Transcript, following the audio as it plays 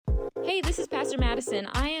Hey, this is Pastor Madison.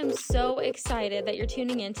 I am so excited that you're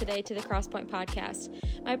tuning in today to the Crosspoint Podcast.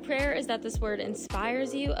 My prayer is that this word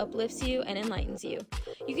inspires you, uplifts you, and enlightens you.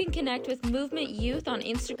 You can connect with Movement Youth on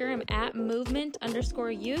Instagram at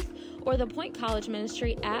movement_youth or the Point College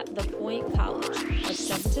Ministry at the Point College. Let's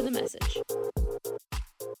jump into the message.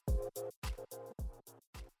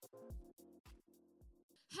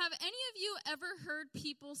 Have any of you ever heard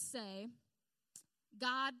people say,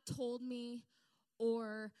 God told me,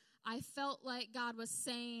 or I felt like God was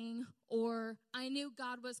saying, or I knew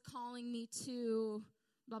God was calling me to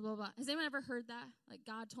blah, blah, blah. Has anyone ever heard that? Like,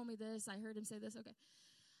 God told me this, I heard him say this, okay.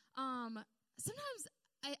 Sometimes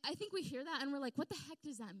I think we hear that and we're like, what the heck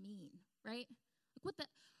does that mean, right? Like,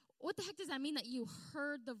 what the heck does that mean that you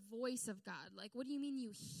heard the voice of God? Like, what do you mean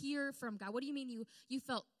you hear from God? What do you mean you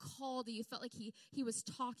felt called, you felt like he was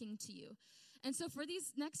talking to you? And so for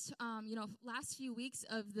these next, last few weeks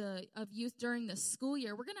of youth during the school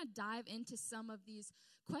year, we're going to dive into some of these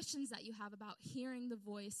questions that you have about hearing the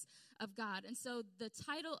voice of God. And so the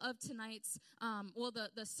title of tonight's,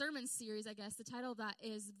 the sermon series, I guess, the title of that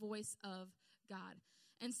is Voice of God.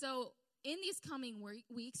 And so in these coming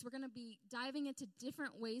weeks, we're going to be diving into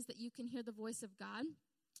different ways that you can hear the voice of God.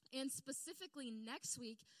 And specifically next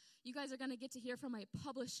week, you guys are going to get to hear from a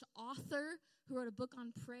published author who wrote a book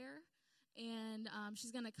on prayer. And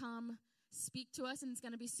she's going to come speak to us, and it's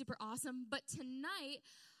going to be super awesome. But tonight,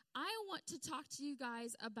 I want to talk to you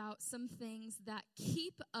guys about some things that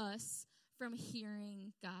keep us from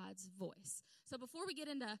hearing God's voice. So before we get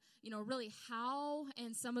into, really how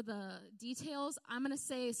and some of the details, I'm going to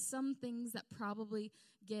say some things that probably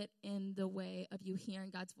get in the way of you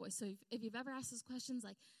hearing God's voice. So if you've ever asked those questions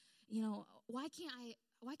like, why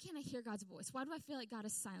can't I hear God's voice? Why do I feel like God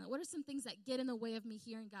is silent? What are some things that get in the way of me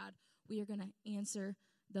hearing God? We are going to answer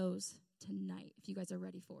those tonight, if you guys are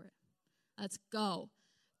ready for it. Let's go.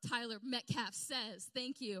 Tyler Metcalf says,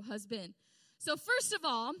 thank you, husband. So first of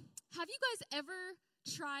all, have you guys ever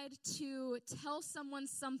tried to tell someone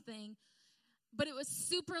something, but it was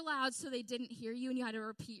super loud so they didn't hear you, and you had to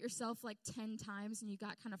repeat yourself like 10 times, and you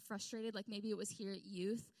got kind of frustrated, like maybe it was here at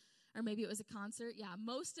youth, or maybe it was a concert? Yeah,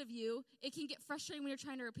 most of you, it can get frustrating when you're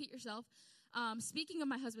trying to repeat yourself. Speaking of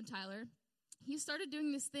my husband, Tyler, he started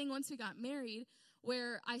doing this thing once we got married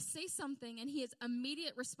where I say something and his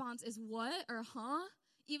immediate response is what or huh,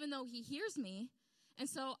 even though he hears me. And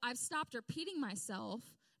so I've stopped repeating myself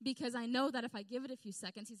because I know that if I give it a few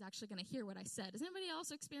seconds, he's actually going to hear what I said. Does anybody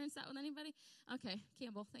else experience that with anybody? Okay,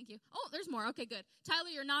 Campbell, thank you. Oh, there's more. Okay, good. Tyler,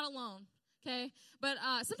 you're not alone. Okay, but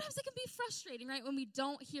sometimes it can be frustrating, right, when we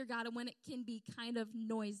don't hear God and when it can be kind of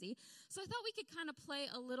noisy. So I thought we could kind of play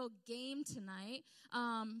a little game tonight.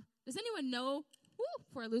 Does anyone know,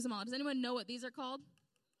 before I lose them all, does anyone know what these are called?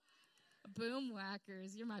 Boom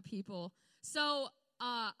whackers. You're my people. So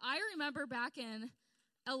I remember back in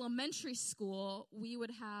elementary school, we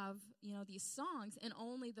would have, these songs, and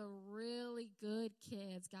only the really good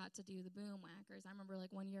kids got to do the boom whackers. I remember,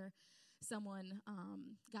 like, one year, someone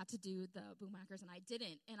got to do the boom whackers, and I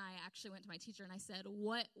didn't. And I actually went to my teacher and I said,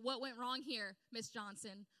 what went wrong here, Miss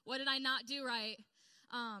Johnson? What did I not do right?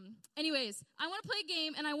 Anyways, I want to play a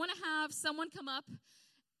game, and I want to have someone come up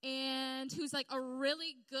and who's like a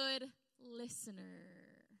really good listener.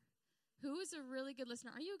 Who is a really good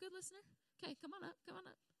listener? Are you a good listener? Okay, come on up.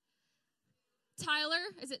 Tyler,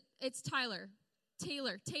 it's Tyler.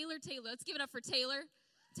 Taylor. Let's give it up for Taylor.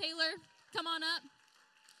 Taylor, come on up.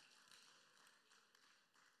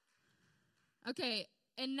 Okay,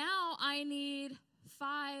 and now I need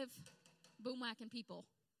 5 boom-whacking people.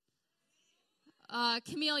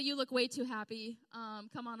 Camille, you look way too happy.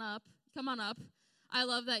 Come on up. I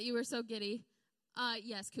love that you were so giddy.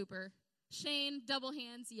 Yes, Cooper. Shane, double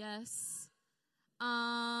hands, yes.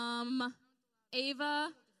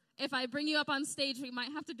 Ava, if I bring you up on stage, we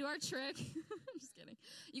might have to do our trick. I'm just kidding.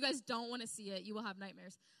 You guys don't want to see it. You will have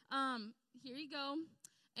nightmares. Here you go.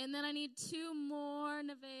 And then I need 2 more,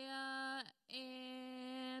 Nevaeh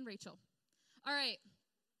and Rachel. All right.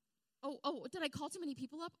 Oh, did I call too many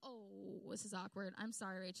people up? Oh, this is awkward. I'm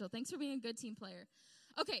sorry, Rachel. Thanks for being a good team player.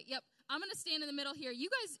 Okay, yep. I'm going to stand in the middle here. You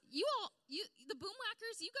guys, the boom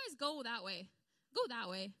whackers, you guys go that way. Go that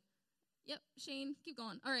way. Yep, Shane, keep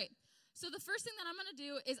going. All right. So the first thing that I'm going to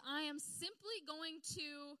do is I am simply going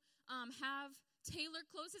to have Taylor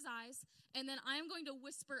close his eyes, and then I'm going to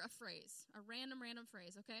whisper a phrase, a random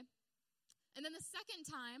phrase, okay? And then the second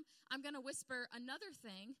time, I'm going to whisper another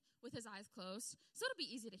thing with his eyes closed. So it'll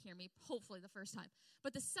be easy to hear me, hopefully the first time.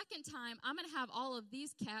 But the second time, I'm going to have all of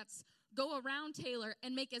these cats go around Taylor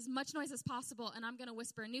and make as much noise as possible, and I'm going to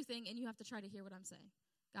whisper a new thing, and you have to try to hear what I'm saying.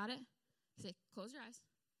 Got it? Say, close your eyes.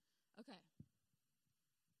 Okay.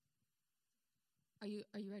 Are you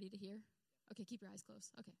ready to hear? Okay, keep your eyes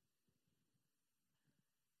closed. Okay.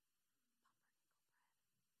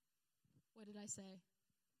 What did I say?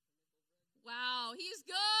 Wow, he's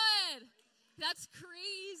good. That's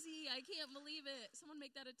crazy. I can't believe it. Someone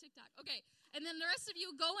make that a TikTok. Okay, and then the rest of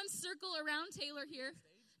you go and circle around Taylor here.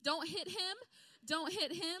 Don't hit him. Don't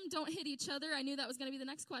hit him. Don't hit each other. I knew that was going to be the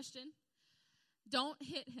next question. Don't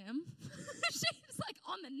hit him. She's like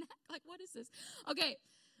on the neck. Like, what is this? Okay.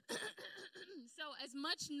 So as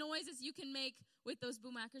much noise as you can make with those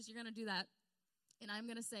boomwhackers, you're going to do that. And I'm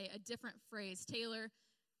going to say a different phrase. Taylor,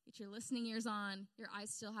 get your listening ears on. Your eyes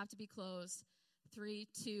still have to be closed. 3,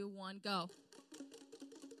 2, 1, go. All right, stop. I actually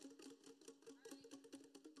didn't even whisper.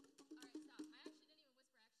 I actually said it.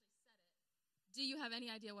 Do you have any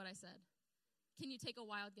idea what I said? Can you take a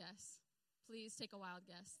wild guess? Please take a wild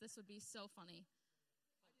guess. This would be so funny.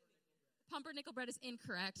 Pumpernickel bread is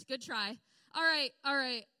incorrect. Good try. All right.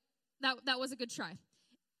 That was a good try.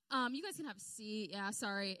 You guys can have a seat. Yeah,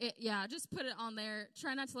 sorry. Just put it on there.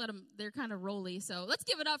 Try not to let them. They're kind of rolly. So let's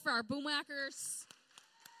give it up for our boomwhackers.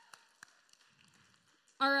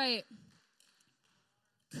 All right.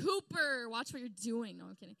 Cooper, watch what you're doing. No,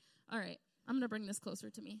 I'm kidding. All right. I'm going to bring this closer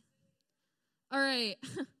to me. All right.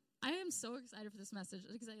 I am so excited for this message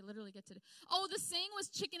because I literally get to do. Oh, the saying was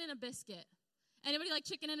chicken and a biscuit. Anybody like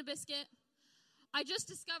chicken and a biscuit? I just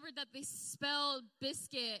discovered that they spell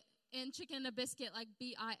biscuit and chicken and a biscuit like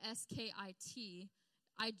B-I-S-K-I-T.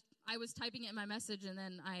 I was typing it in my message and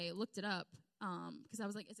then I looked it up because I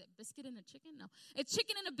was like, is it biscuit and a chicken? No. It's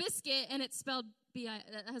chicken and a biscuit and it's spelled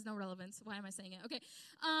that has no relevance. Why am I saying it? Okay.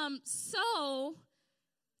 So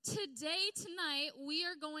tonight, we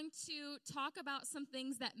are going to talk about some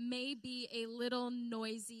things that may be a little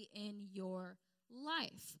noisy in your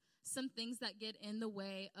life. Some things that get in the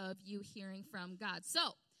way of you hearing from God.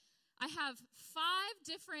 So, I have 5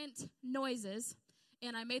 different noises,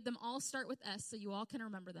 and I made them all start with S, so you all can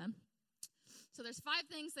remember them. So, there's 5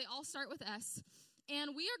 things. They all start with S.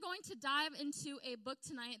 And we are going to dive into a book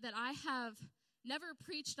tonight that I have never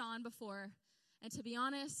preached on before. And to be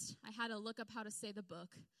honest, I had to look up how to say the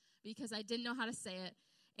book because I didn't know how to say it.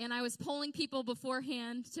 And I was polling people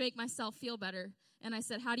beforehand to make myself feel better. And I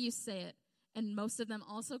said, how do you say it? And most of them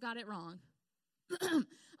also got it wrong.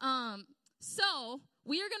 So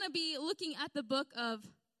we are going to be looking at the book of,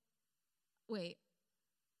 wait,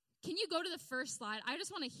 can you go to the first slide? I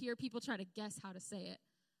just want to hear people try to guess how to say it.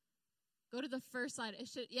 Go to the first slide. It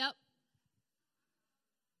should, yep.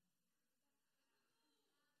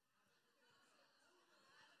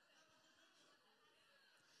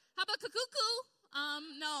 Habakkuk?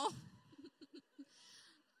 No.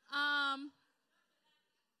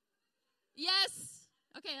 Yes.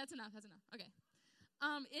 Okay, that's enough. Okay.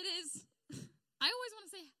 It is, I always want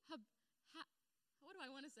to say, what do I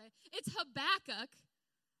want to say? It's Habakkuk.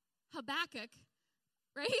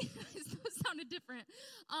 Right? It sounded different.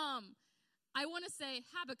 I want to say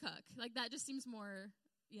Habakkuk. Like that just seems more,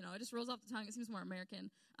 it just rolls off the tongue. It seems more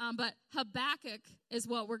American. But Habakkuk is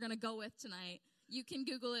what we're going to go with tonight. You can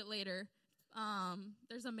Google it later.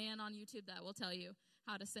 There's a man on YouTube that will tell you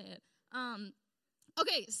how to say it.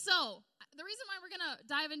 Okay, so the reason why we're going to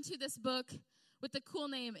dive into this book with the cool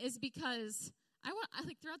name is because I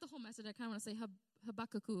like throughout the whole message, I kind of want to say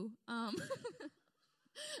Habakkuk.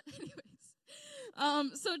 Anyways,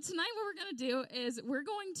 so tonight what we're going to do is we're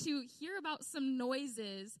going to hear about some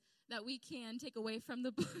noises that we can take away from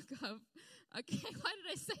the book of, okay, why did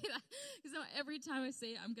I say that? Because every time I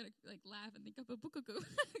say it, I'm going to like laugh and think of Habakkuk.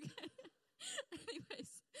 Okay.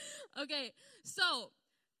 Anyways, okay, so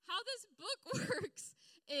how this book works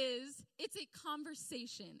is it's a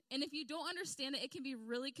conversation. And if you don't understand it, it can be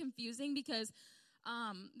really confusing because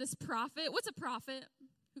this prophet, what's a prophet?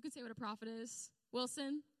 Who can say what a prophet is?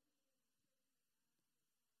 Wilson?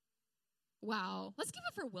 Wow. Let's give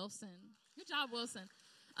it for Wilson. Good job, Wilson.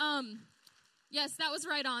 Yes, that was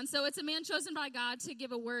right on. So it's a man chosen by God to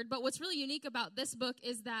give a word. But what's really unique about this book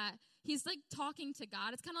is that he's like talking to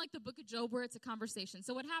God. It's kind of like the book of Job where it's a conversation.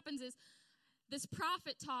 So what happens is this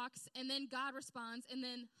prophet talks, and then God responds, and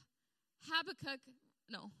then Habakkuk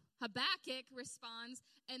responds,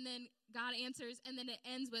 and then God answers, and then it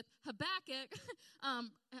ends with Habakkuk.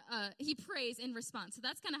 He prays in response. So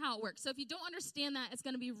that's kind of how it works. So if you don't understand that, it's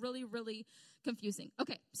going to be really, really confusing.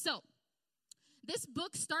 Okay, so this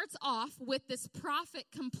book starts off with this prophet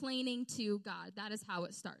complaining to God. That is how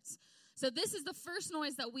it starts. So this is the first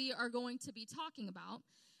noise that we are going to be talking about.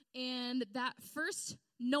 And that first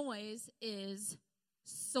noise is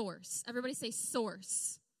source. Everybody say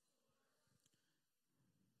source.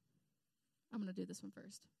 I'm going to do this one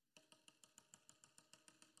first.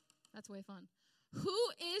 That's way fun. Who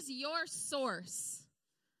is your source?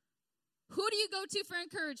 Who do you go to for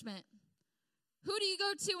encouragement? Who do you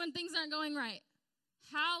go to when things aren't going right?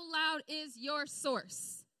 How loud is your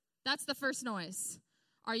source? That's the first noise.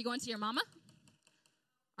 Are you going to your mama?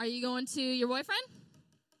 Are you going to your boyfriend?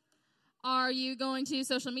 Are you going to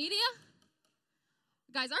social media?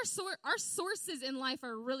 Guys, our sources in life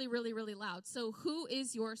are really, really, really loud. So who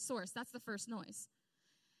is your source? That's the first noise.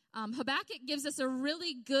 Habakkuk gives us a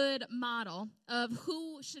really good model of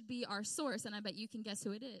who should be our source, and I bet you can guess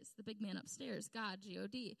who it is. The big man upstairs, God,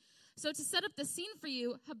 G-O-D. So to set up the scene for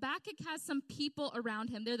you, Habakkuk has some people around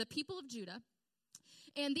him. They're the people of Judah.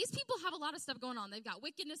 And these people have a lot of stuff going on. They've got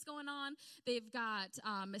wickedness going on. They've got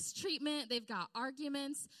mistreatment. They've got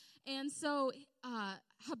arguments. And so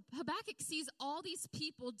Habakkuk sees all these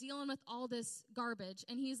people dealing with all this garbage.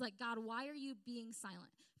 And he's like, God, why are you being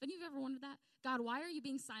silent? Have any of you ever wondered that? God, why are you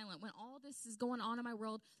being silent when all this is going on in my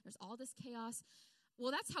world? There's all this chaos.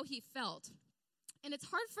 Well, that's how he felt. And it's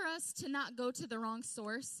hard for us to not go to the wrong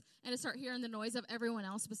source and to start hearing the noise of everyone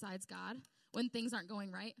else besides God when things aren't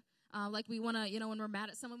going right. Like we want to, when we're mad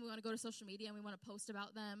at someone, we want to go to social media and we want to post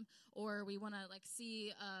about them, or we want to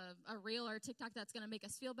see a reel or a TikTok that's going to make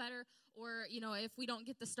us feel better, or, if we don't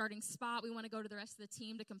get the starting spot, we want to go to the rest of the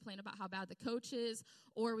team to complain about how bad the coach is,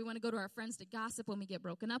 or we want to go to our friends to gossip when we get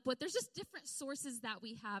broken up with. There's just different sources that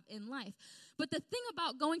we have in life. But the thing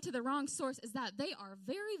about going to the wrong source is that they are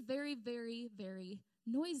very, very, very, very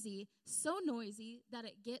noisy, so noisy that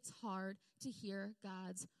it gets hard to hear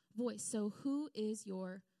God's voice. So who is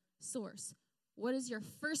your source? What is your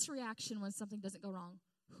first reaction when something doesn't go wrong?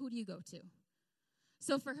 Who do you go to?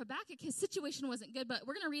 So for Habakkuk, his situation wasn't good, but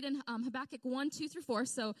we're going to read in Habakkuk 1:2-4,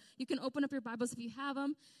 so you can open up your Bibles if you have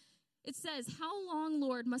them. It says, "How long,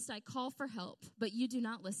 Lord, must I call for help, but you do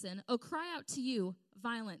not listen? Oh, cry out to you,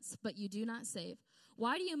 violence, but you do not save.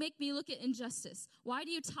 Why do you make me look at injustice? Why do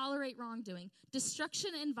you tolerate wrongdoing?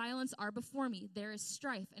 Destruction and violence are before me. There is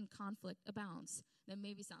strife and conflict abounds." That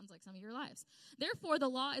maybe sounds like some of your lives. "Therefore the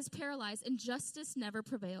law is paralyzed and justice never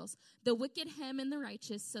prevails. The wicked hem in the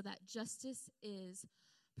righteous so that justice is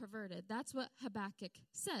perverted." That's what Habakkuk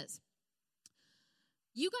says.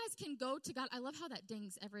 You guys can go to God. I love how that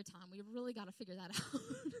dings every time. We really got to figure that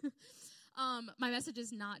out. My message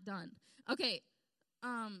is not done. Okay.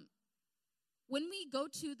 When we go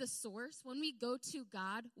to the source, when we go to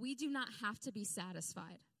God, we do not have to be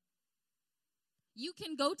satisfied. You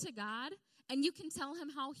can go to God and you can tell him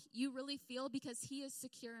how you really feel because he is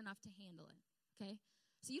secure enough to handle it, okay?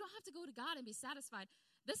 So you don't have to go to God and be satisfied.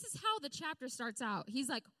 This is how the chapter starts out. He's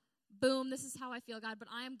like, boom, this is how I feel, God, but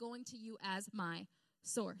I am going to you as my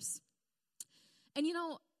source. And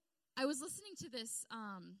I was listening to this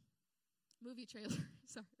movie trailer.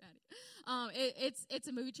 Sorry, Maddie. It's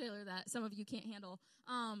a movie trailer that some of you can't handle.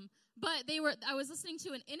 But I was listening to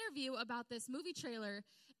an interview about this movie trailer,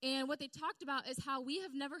 and what they talked about is how we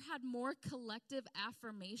have never had more collective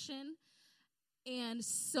affirmation and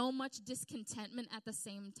so much discontentment at the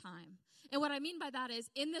same time. And what I mean by that is,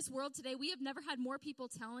 in this world today, we have never had more people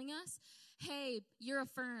telling us, hey, you're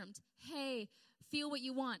affirmed. Hey, feel what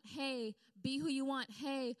you want. Hey, be who you want.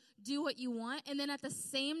 Hey, do what you want. And then at the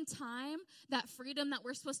same time, that freedom that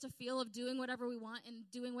we're supposed to feel of doing whatever we want and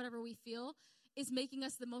doing whatever we feel is making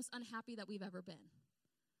us the most unhappy that we've ever been.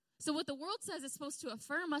 So what the world says is supposed to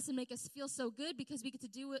affirm us and make us feel so good because we get to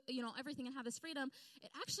do everything and have this freedom.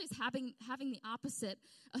 It actually is having the opposite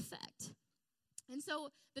effect. And so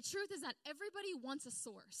the truth is that everybody wants a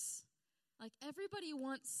source. Like everybody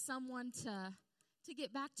wants someone to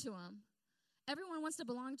get back to them. Everyone wants to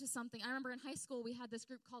belong to something. I remember in high school we had this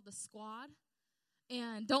group called the Squad.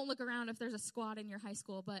 And don't look around if there's a squad in your high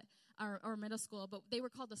school or middle school, but they were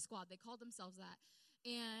called the Squad. They called themselves that.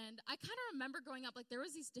 And I kind of remember growing up, like there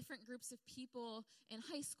was these different groups of people in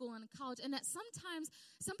high school and college, and at some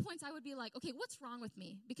points I would be like, okay, what's wrong with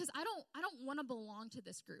me? Because I don't want to belong to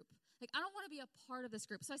this group. Like I don't want to be a part of this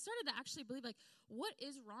group. So I started to actually believe, like, what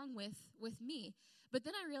is wrong with me? But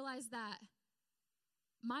then I realized that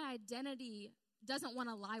my identity doesn't want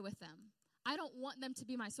to lie with them. I don't want them to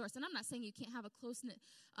be my source. And I'm not saying you can't have a close-knit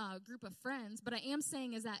group of friends, but I am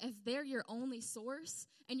saying is that if they're your only source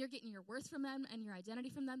and you're getting your worth from them and your identity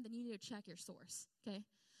from them, then you need to check your source, okay?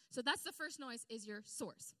 So that's the first noise, is your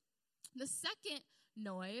source. The second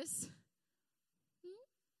noise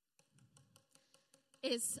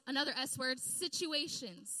is another S word,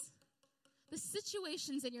 situations. The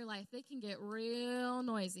situations in your life, they can get real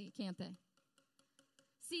noisy, can't they?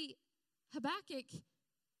 See, Habakkuk,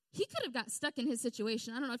 he could have got stuck in his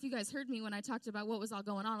situation. I don't know if you guys heard me when I talked about what was all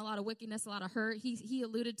going on, a lot of wickedness, a lot of hurt. He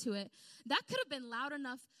alluded to it. That could have been loud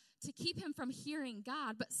enough to keep him from hearing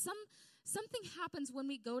God, but something happens when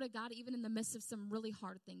we go to God, even in the midst of some really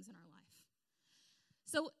hard things in our life.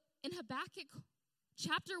 So in Habakkuk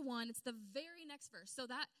chapter 1, it's the very next verse. So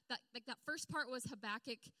that first part was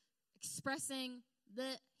Habakkuk expressing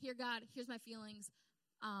here, God, here's my feelings.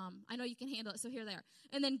 I know you can handle it, so here they are.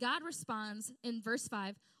 And then God responds in verse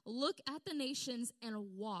 5, look at the nations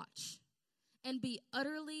and watch and be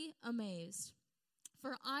utterly amazed.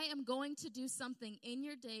 For I am going to do something in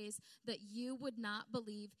your days that you would not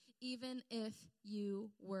believe, even if you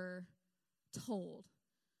were told.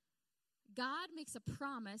 God makes a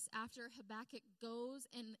promise after Habakkuk goes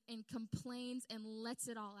and complains and lets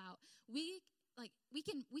it all out. We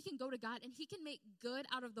can go to God and he can make good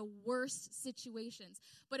out of the worst situations.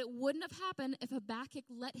 But it wouldn't have happened if Habakkuk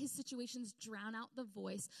let his situations drown out the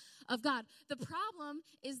voice of God. The problem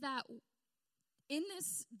is that in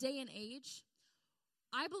this day and age,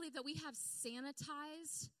 I believe that we have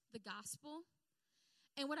sanitized the gospel.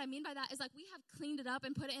 And what I mean by that is like we have cleaned it up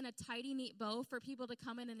and put it in a tidy, neat bow for people to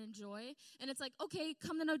come in and enjoy. And it's like, okay,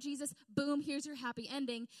 come to know Jesus. Boom, here's your happy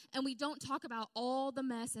ending. And we don't talk about all the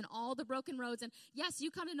mess and all the broken roads. And yes,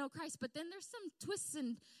 you come to know Christ, but then there's some twists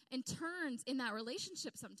and turns in that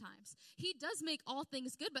relationship sometimes. He does make all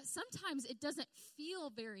things good, but sometimes it doesn't feel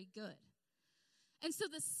very good. And so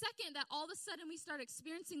the second that all of a sudden we start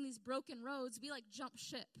experiencing these broken roads, we like jump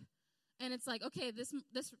ship. And it's like, okay, this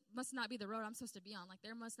must not be the road I'm supposed to be on. Like,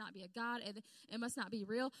 there must not be a God. It must not be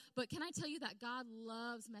real. But can I tell you that God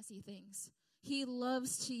loves messy things? He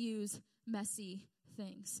loves to use messy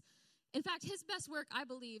things. In fact, his best work, I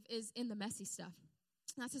believe, is in the messy stuff.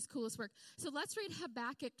 That's his coolest work. So let's read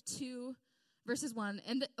Habakkuk 2, verses 1.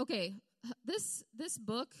 And, okay, this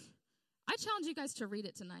book, I challenge you guys to read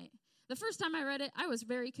it tonight. The first time I read it, I was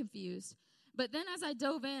very confused. But then as I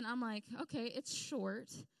dove in, I'm like, okay, it's short.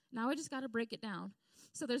 Now I just got to break it down.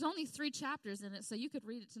 So there's only 3 chapters in it, so you could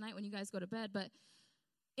read it tonight when you guys go to bed. But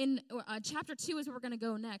in chapter 2 is where we're going to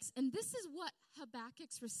go next. And this is what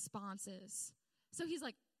Habakkuk's response is. So he's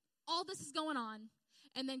like, all this is going on.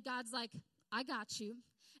 And then God's like, I got you.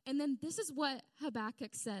 And then this is what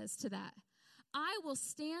Habakkuk says to that. I will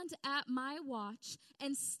stand at my watch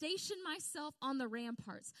and station myself on the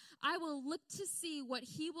ramparts. I will look to see what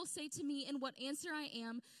he will say to me and what answer I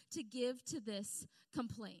am to give to this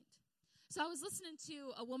complaint. So I was listening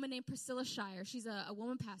to a woman named Priscilla Shire. She's a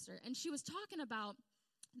woman pastor, and she was talking about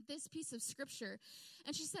this piece of scripture.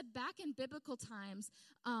 And she said back in biblical times,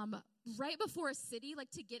 right before a city, like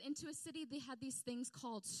to get into a city, they had these things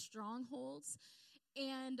called strongholds.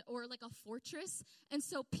 Or like a fortress. And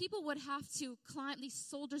so people would have to climb, these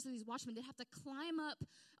soldiers and these watchmen, they'd have to climb up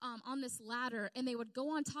on this ladder, and they would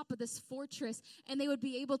go on top of this fortress, and they would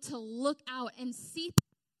be able to look out and see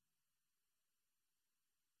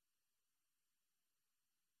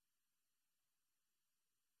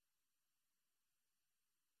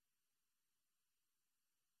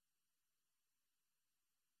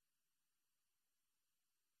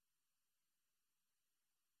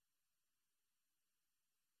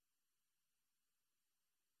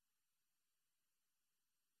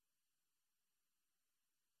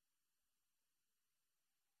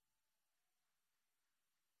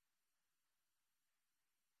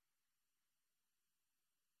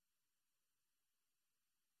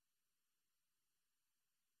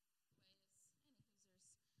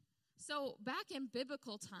So back in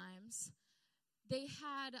biblical times, they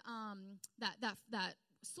had that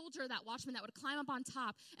soldier, that watchman that would climb up on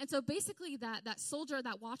top. And so basically that soldier,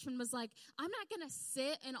 that watchman was like, I'm not going to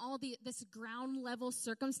sit in all this ground level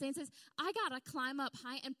circumstances. I got to climb up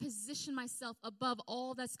high and position myself above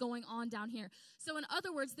all that's going on down here. So in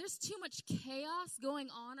other words, there's too much chaos going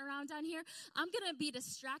on around down here. I'm going to be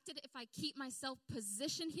distracted if I keep myself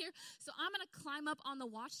positioned here. So I'm going to climb up on the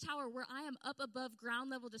watchtower where I am up above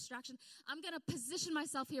ground level distraction. I'm going to position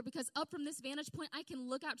myself here because up from this vantage point, I can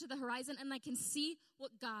look out to the horizon and I can see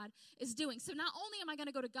what God is doing. So not only am I going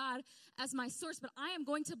to go to God as my source, but I am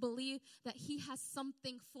going to believe that he has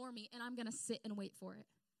something for me, and I'm going to sit and wait for it.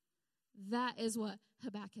 That is what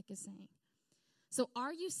Habakkuk is saying. So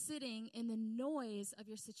are you sitting in the noise of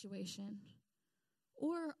your situation?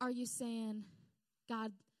 Or are you saying,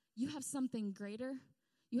 God, you have something greater?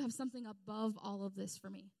 You have something above all of this for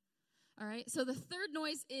me. All right? So the third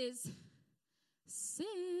noise is sin.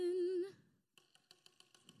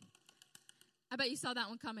 I bet you saw that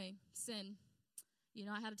one coming. Sin. You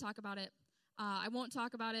know, I had to talk about it. I won't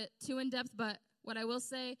talk about it too in depth, but what I will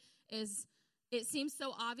say is it seems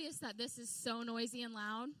so obvious that this is so noisy and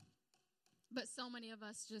loud, but so many of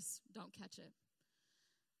us just don't catch it.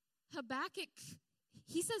 Habakkuk,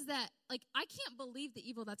 he says that, like, I can't believe the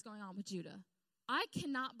evil that's going on with Judah. I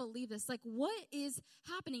cannot believe this. Like, what is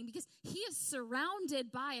happening? Because he is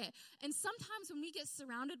surrounded by it. And sometimes when we get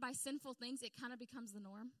surrounded by sinful things, it kind of becomes the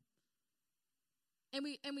norm. And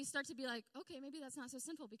we start to be like, okay, maybe that's not so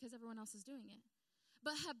sinful because everyone else is doing it.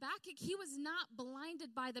 But Habakkuk, he was not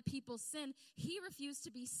blinded by the people's sin. He refused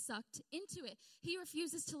to be sucked into it. He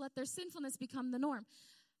refuses to let their sinfulness become the norm.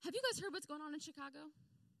 Have you guys heard what's going on in Chicago?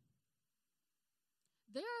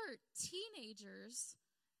 There are teenagers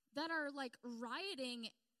that are like rioting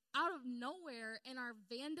out of nowhere and are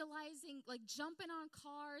vandalizing, like jumping on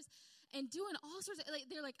cars and doing all sorts of, like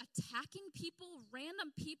they're like attacking people,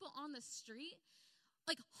 random people on the street,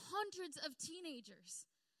 like hundreds of teenagers.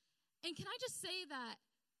 And can I just say that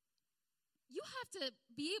you have to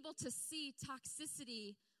be able to see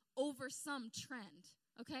toxicity over some trend,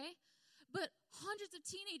 okay? But hundreds of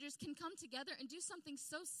teenagers can come together and do something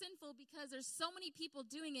so sinful because there's so many people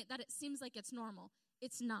doing it that it seems like it's normal.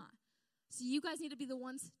 It's not. So you guys need to be the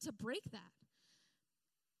ones to break that.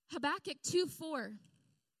 Habakkuk 2:4.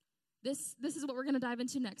 This is what we're going to dive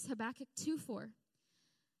into next. Habakkuk 2:4.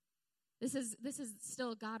 This is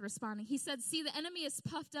still God responding. He said, see, the enemy is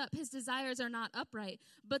puffed up. His desires are not upright,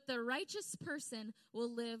 but the righteous person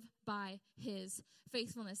will live by his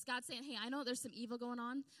faithfulness. God's saying, hey, I know there's some evil going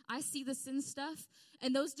on. I see the sin stuff.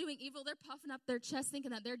 And those doing evil, they're puffing up their chest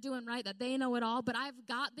thinking that they're doing right, that they know it all. But I've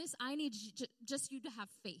got this. I need just you to have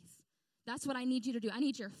faith. That's what I need you to do. I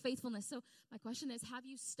need your faithfulness. So my question is, have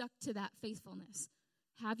you stuck to that faithfulness?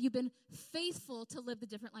 Have you been faithful to live the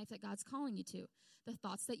different life that God's calling you to? The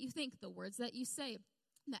thoughts that you think, the words that you say,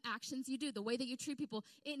 the actions you do, the way that you treat people,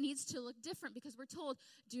 it needs to look different because we're told,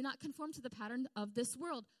 do not conform to the pattern of this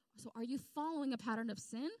world. So are you following a pattern of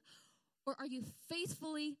sin? Or are you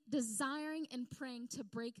faithfully desiring and praying to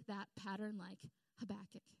break that pattern like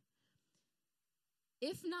Habakkuk?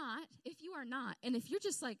 If not, if you are not, and if you're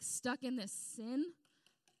just like stuck in this sin,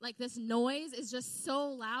 like this noise is just so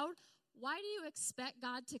loud, why do you expect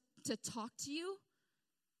God to talk to you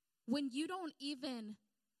when you don't even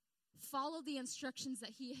follow the instructions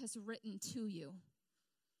that he has written to you?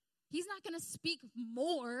 He's not going to speak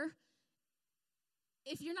more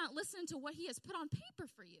if you're not listening to what he has put on paper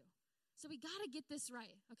for you. So we got to get this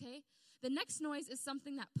right, okay? The next noise is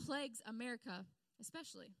something that plagues America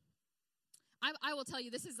especially. I will tell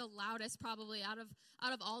you, this is the loudest probably out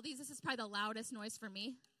of all these. This is probably the loudest noise for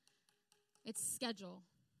me. It's schedule.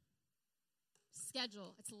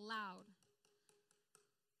 Schedule. It's loud.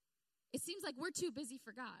 It seems like we're too busy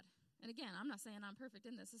for God. And again, I'm not saying I'm perfect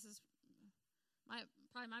in this. This is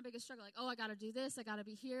probably my biggest struggle. Like, oh, I got to do this. I got to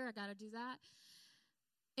be here. I got to do that.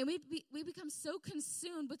 And we become so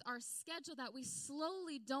consumed with our schedule that we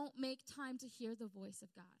slowly don't make time to hear the voice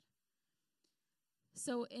of God.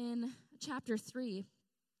 So in chapter 3,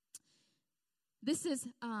 this is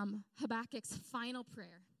Habakkuk's final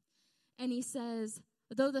prayer. And he says,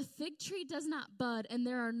 though the fig tree does not bud and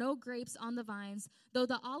there are no grapes on the vines, though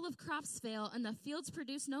the olive crops fail and the fields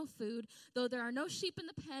produce no food, though there are no sheep in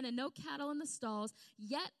the pen and no cattle in the stalls,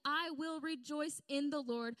 yet I will rejoice in the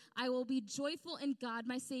Lord. I will be joyful in God,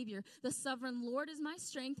 my Savior. The sovereign Lord is my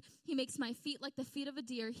strength. He makes my feet like the feet of a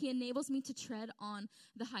deer. He enables me to tread on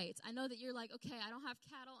the heights. I know that you're like, okay, I don't have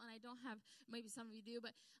cattle and I don't have, maybe some of you do,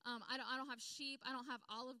 but I don't have sheep. I don't have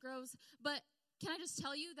olive groves, but can I just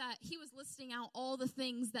tell you that he was listing out all the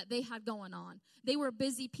things that they had going on? They were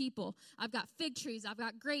busy people. I've got fig trees. I've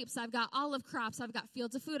got grapes. I've got olive crops. I've got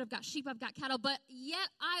fields of food. I've got sheep. I've got cattle. But yet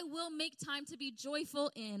I will make time to be joyful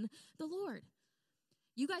in the Lord.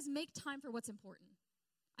 You guys make time for what's important.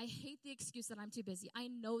 I hate the excuse that I'm too busy. I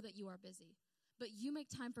know that you are busy. But you make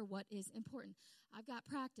time for what is important. I've got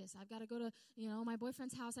practice. I've got to go to, my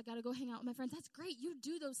boyfriend's house. I got to go hang out with my friends. That's great. You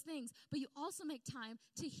do those things. But you also make time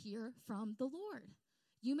to hear from the Lord.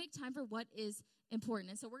 You make time for what is important.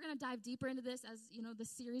 And so we're going to dive deeper into this as, the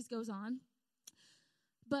series goes on.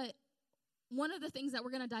 But one of the things that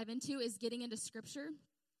we're going to dive into is getting into Scripture.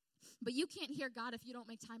 But you can't hear God if you don't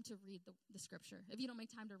make time to read the Scripture, if you don't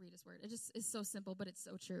make time to read His Word. It just is so simple, but it's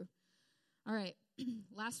so true. All right,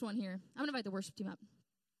 last one here. I'm going to invite the worship team up.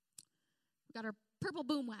 We've got our purple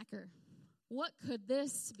boom whacker. What could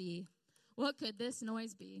this be? What could this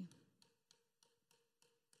noise be?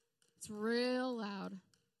 It's real loud.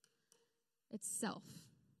 It's self.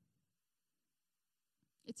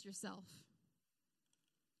 It's yourself.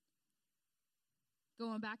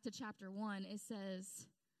 Going back to chapter 1, it says,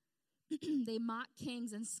 they mock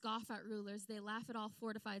kings and scoff at rulers. They laugh at all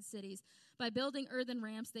fortified cities. By building earthen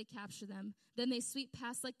ramps, they capture them. Then they sweep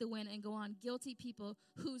past like the wind and go on, guilty people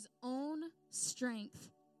whose own strength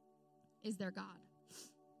is their God.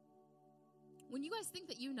 When you guys think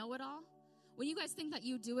that you know it all, When you guys think that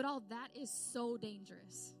you do it all, that is so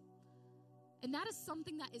dangerous. And that is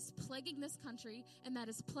something that is plaguing this country and that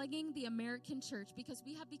is plaguing the American church because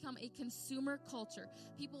we have become a consumer culture.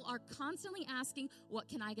 People are constantly asking, what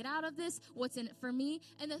can I get out of this? What's in it for me?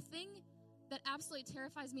 And the thing that absolutely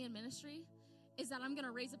terrifies me in ministry is that I'm going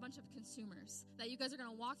to raise a bunch of consumers, that you guys are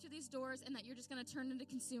going to walk through these doors and that you're just going to turn into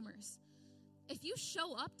consumers. If you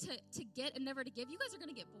show up to get and never to give, you guys are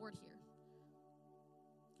going to get bored here.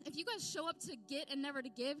 If you guys show up to get and never to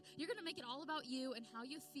give, you're going to make it all about you and how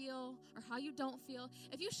you feel or how you don't feel.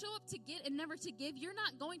 If you show up to get and never to give, you're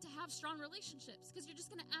not going to have strong relationships because you're just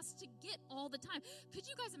going to ask to get all the time. Could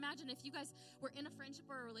you guys imagine if you guys were in a friendship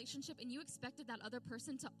or a relationship and you expected that other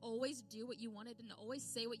person to always do what you wanted and to always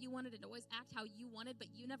say what you wanted and to always act how you wanted, but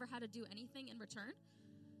you never had to do anything in return?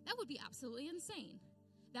 That would be absolutely insane.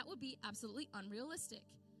 That would be absolutely unrealistic.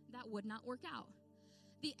 That would not work out.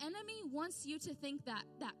 The enemy wants you to think that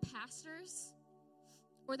pastors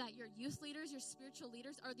or that your youth leaders, your spiritual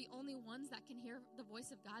leaders are the only ones that can hear the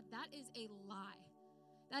voice of God. That is a lie.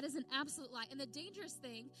 That is an absolute lie. And the dangerous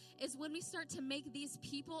thing is when we start to make these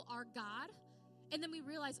people our God, and then we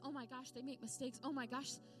realize, oh my gosh, they make mistakes. Oh my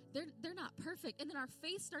gosh, they're not perfect. And then our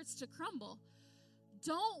faith starts to crumble.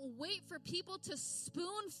 Don't wait for people to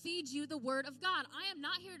spoon feed you the word of God. I am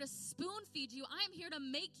not here to spoon feed you. I am here to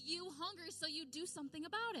make you hungry so you do something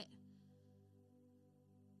about it.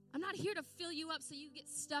 I'm not here to fill you up so you get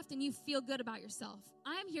stuffed and you feel good about yourself.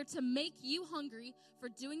 I am here to make you hungry for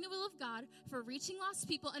doing the will of God, for reaching lost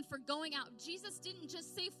people, and for going out. Jesus didn't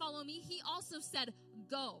just say, follow me. He also said,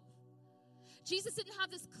 go. Jesus didn't have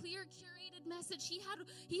this clear, curated message. He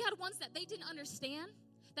had ones that they didn't understand,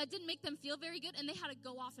 that didn't make them feel very good, and they had to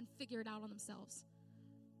go off and figure it out on themselves.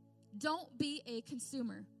 Don't be a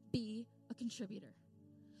consumer. Be a contributor.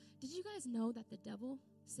 Did you guys know that the devil,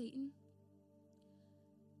 Satan,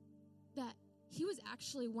 that he was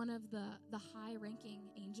actually one of the high-ranking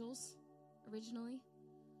angels originally?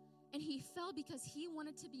 And he fell because he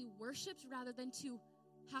wanted to be worshipped rather than to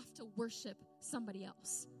have to worship somebody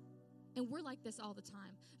else. And we're like this all the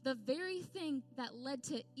time. The very thing that led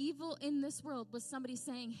to evil in this world was somebody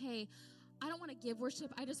saying, hey, I don't want to give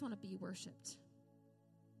worship. I just want to be worshiped.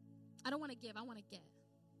 I don't want to give. I want to get.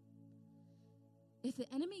 If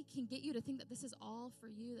the enemy can get you to think that this is all for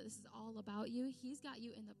you, that this is all about you, he's got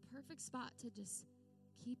you in the perfect spot to just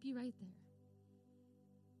keep you right there.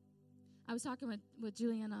 I was talking with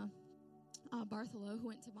Juliana Bartholow, who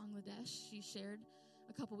went to Bangladesh. She shared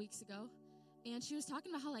a couple weeks ago. And she was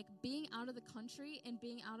talking about how, like, being out of the country and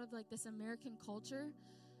being out of, like, this American culture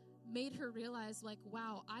made her realize, like,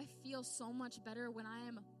 wow, I feel so much better when I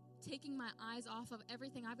am taking my eyes off of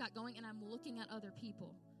everything I've got going and I'm looking at other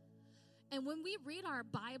people. And when we read our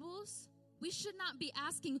Bibles, we should not be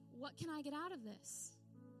asking, what can I get out of this?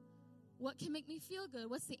 What can make me feel good?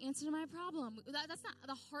 What's the answer to my problem? That's not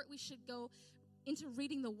the heart we should go into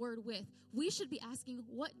reading the Word with. We should be asking,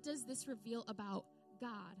 what does this reveal about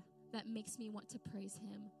God that makes me want to praise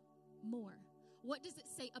him more? What does it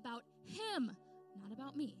say about him, not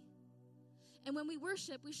about me? And when we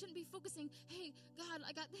worship, we shouldn't be focusing, hey, God,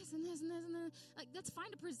 I got this and this and this and this. Like, that's fine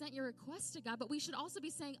to present your request to God, but we should also be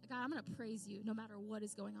saying, God, I'm going to praise you no matter what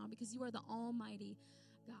is going on because you are the almighty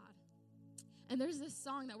God. And there's this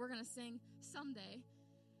song that we're going to sing someday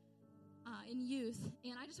in youth,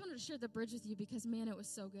 and I just wanted to share the bridge with you because, man, it was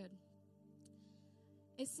so good.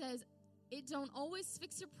 It says, it don't always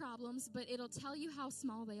fix your problems, but it'll tell you how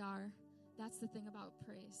small they are. That's the thing about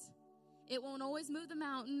praise. It won't always move the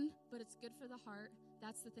mountain, but it's good for the heart.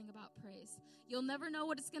 That's the thing about praise. You'll never know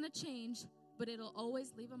what it's going to change, but it'll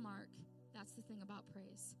always leave a mark. That's the thing about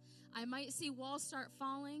praise. I might see walls start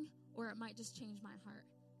falling, or it might just change my heart.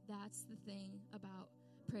 That's the thing about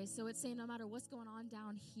praise. So it's saying no matter what's going on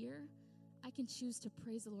down here, I can choose to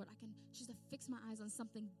praise the Lord. I can choose to fix my eyes on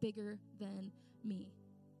something bigger than me.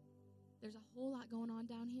 There's a whole lot going on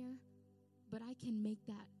down here, but I can make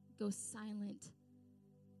that go silent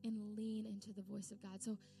and lean into the voice of God.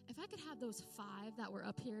 So if I could have those 5 that were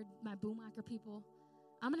up here, my boom whacker people,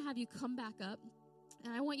 I'm going to have you come back up,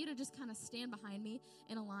 and I want you to just kind of stand behind me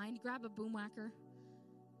in a line. Grab a boom whacker.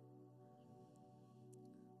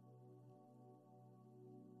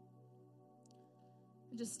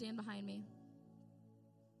 And just stand behind me.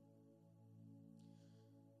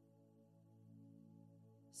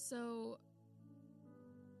 So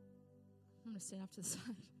I'm going to stand off to the side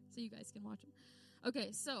so you guys can watch them.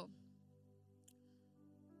 Okay, so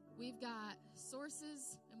we've got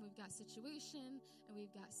sources, and we've got situation, and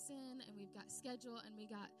we've got sin, and we've got schedule, and we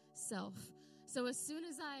got self. So as soon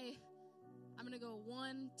as I'm going to go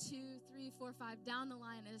 1, 2, 3, 4, 5 down the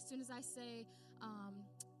line, and as soon as I say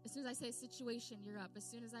As soon as I say situation, you're up. As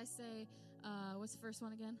soon as I say, what's the first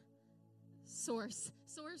one again? Source,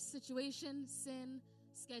 situation, sin,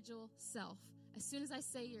 schedule, self. As soon as I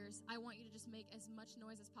say yours, I want you to just make as much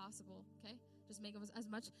noise as possible, okay? Just make as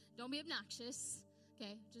much. Don't be obnoxious,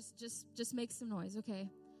 okay? Just make some noise, okay?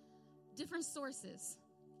 Different sources.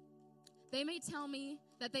 They may tell me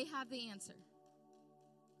that they have the answer.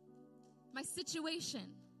 My situation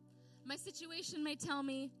may tell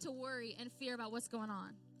me to worry and fear about what's going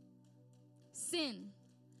on. Sin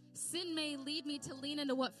may lead me to lean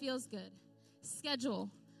into what feels good. Schedule.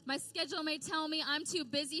 My schedule may tell me I'm too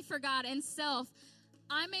busy for God. And self,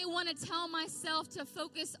 I may want to tell myself to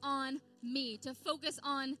focus on me, to focus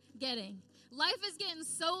on getting. Life is getting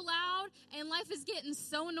so loud and life is getting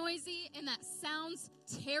so noisy, and that sounds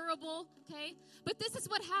terrible, okay? But this is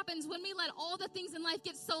what happens when we let all the things in life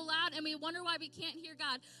get so loud and we wonder why we can't hear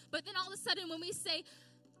God. But then all of a sudden when we say,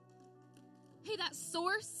 hey, that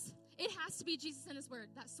source, it has to be Jesus and his word.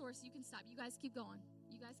 That source, you can stop. You guys keep going.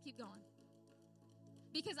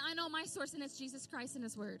 Because I know my source, and it's Jesus Christ and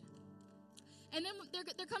his word. And then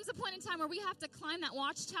there comes a point in time where we have to climb that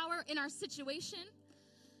watchtower in our situation.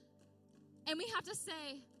 And we have to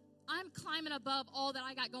say, I'm climbing above all that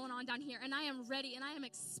I got going on down here. And I am ready, and I am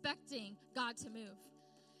expecting God to move.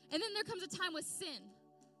 And then there comes a time with sin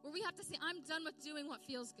where we have to say, I'm done with doing what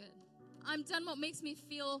feels good. I'm done what makes me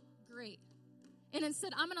feel great. And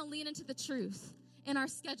instead, I'm going to lean into the truth in our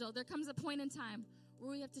schedule. There comes a point in time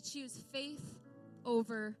where we have to choose faith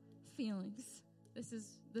over feelings. This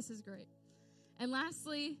is great. And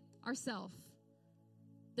lastly, ourself.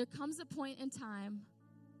 There comes a point in time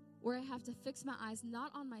where I have to fix my eyes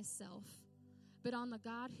not on myself, but on the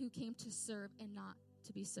God who came to serve and not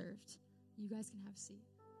to be served. You guys can have a seat.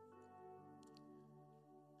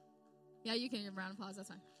 Yeah, you can give a round of applause. That's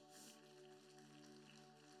fine.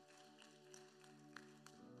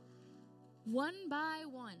 One by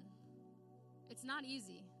one. It's not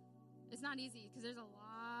easy. It's not easy because there's a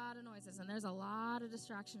lot of noises and there's a lot of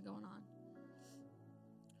distraction going on.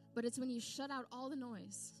 But it's when you shut out all the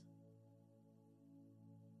noise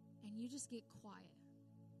and you just get quiet.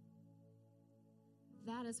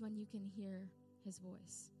 That is when you can hear his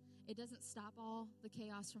voice. It doesn't stop all the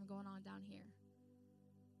chaos from going on down here.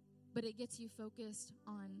 But it gets you focused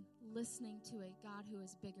on listening to a God who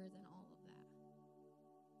is bigger than all of that.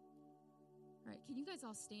 All right, can you guys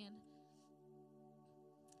all stand?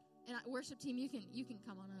 And worship team, you can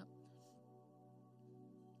come on up.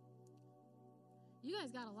 You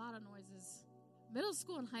guys got a lot of noises. Middle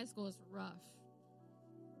school and high school is rough.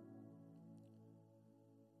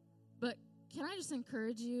 But can I just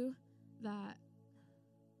encourage you that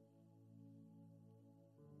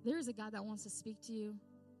there is a God that wants to speak to you.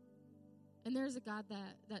 And there is a God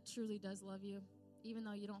that truly does love you, even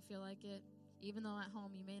though you don't feel like it, even though at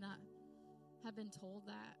home you may not have been told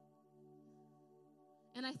that.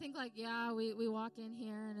 And I think, we walk in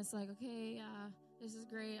here and it's like, okay, this is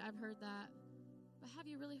great. I've heard that. But have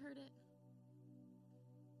you really heard it?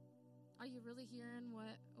 Are you really hearing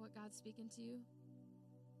what God's speaking to you?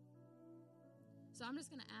 So I'm just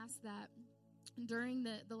going to ask that during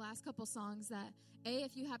the last couple songs that,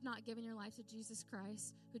 if you have not given your life to Jesus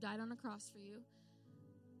Christ, who died on a cross for you,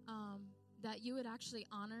 that you would actually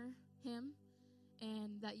honor him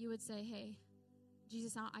and that you would say, hey,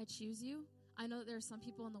 Jesus, I choose you. I know that there are some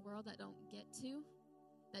people in the world that don't get to,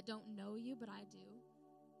 that don't know you, but I do.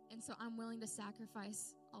 And so I'm willing to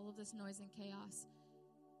sacrifice all of this noise and chaos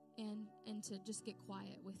and to just get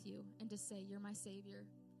quiet with you and to say, you're my Savior.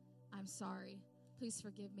 I'm sorry. Please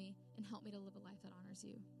forgive me and help me to live a life that honors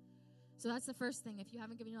you. So that's the first thing. If you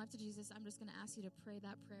haven't given your life to Jesus, I'm just going to ask you to pray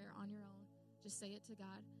that prayer on your own. Just say it to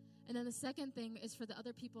God. And then the second thing is for the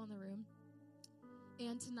other people in the room.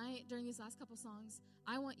 And tonight, during these last couple songs,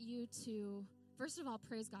 I want you to, first of all,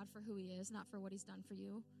 praise God for who he is, not for what he's done for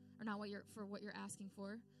you, or not for what you're asking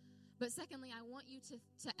for. But secondly, I want you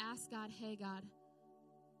to ask God, hey, God,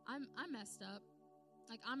 I'm messed up.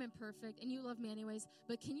 Like, I'm imperfect, and you love me anyways,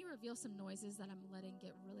 but can you reveal some noises that I'm letting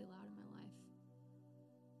get really loud in my life?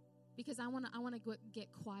 Because I want to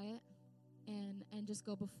get quiet and just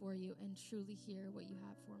go before you and truly hear what you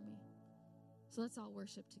have for me. So let's all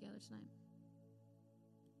worship together tonight.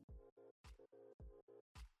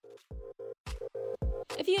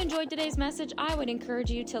 If you enjoyed today's message, I would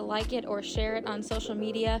encourage you to like it or share it on social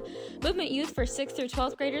media. Movement Youth for 6th through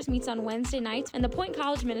 12th graders meets on Wednesday nights, and the Point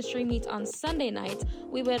College Ministry meets on Sunday nights.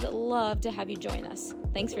 We would love to have you join us.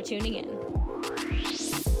 Thanks for tuning in.